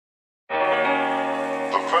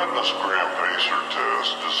Madness Grand Pacer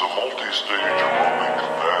test is a multi-stage aerobic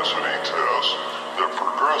capacity test that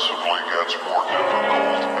progressively gets more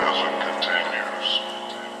difficult as it continues.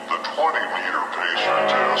 The 20-meter pacer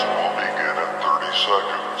test will begin in 30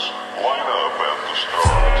 seconds. Line up at the start.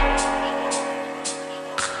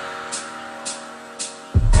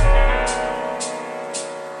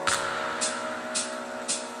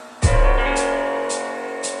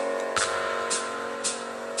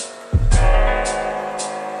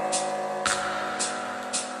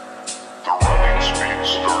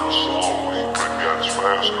 Starts slowly, but gets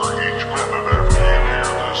faster each minute after you hear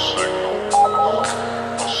this signal.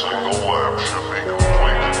 A single lap should be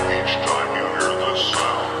completed each time you hear this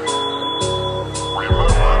sound.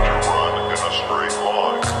 Remember to run in a straight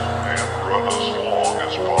line, and run as long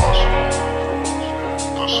as possible.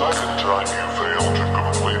 The second time you fail to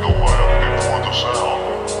complete a lap before the sound,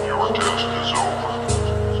 your test is over.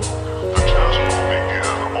 The test will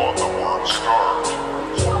begin on the word start.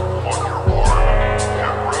 On your mark,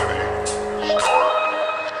 get ready, start.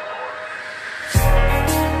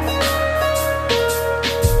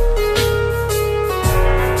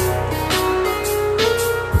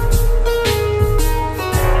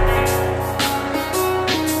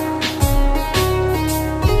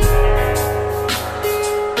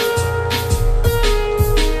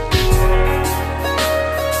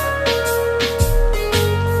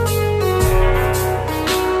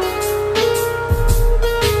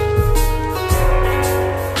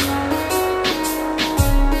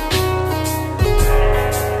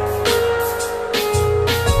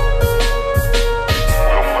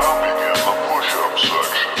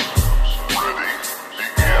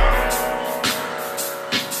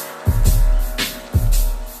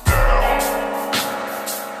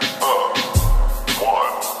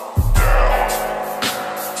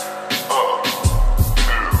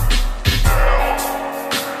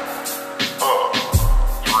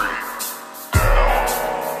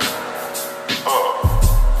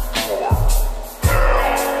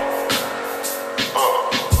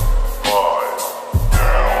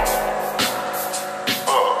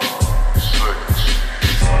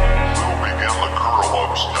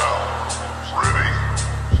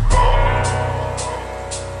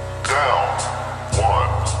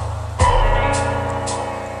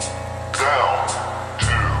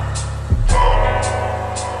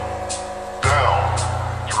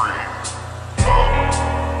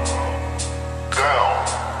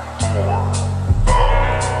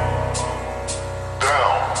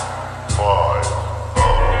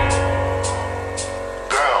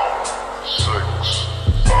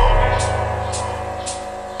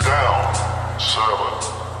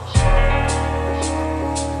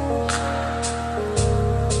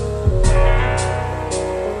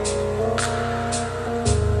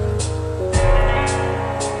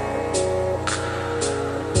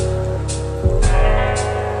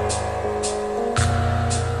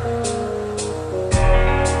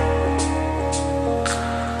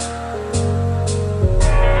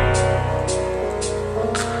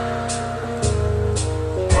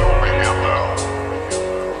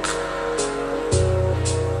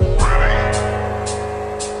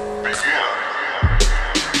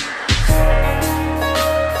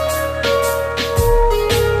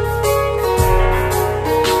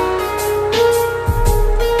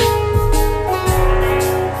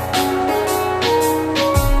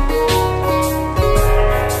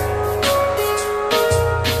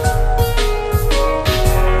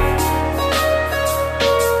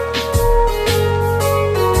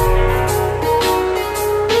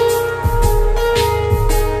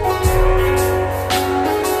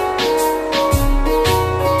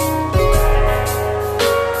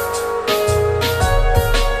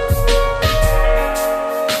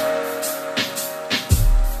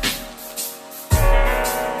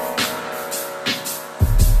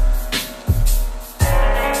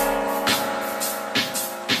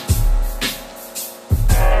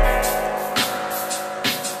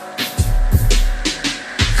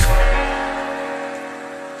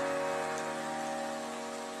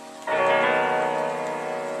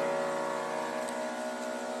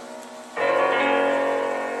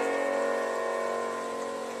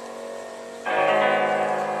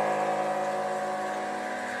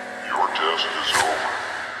 Your test is over.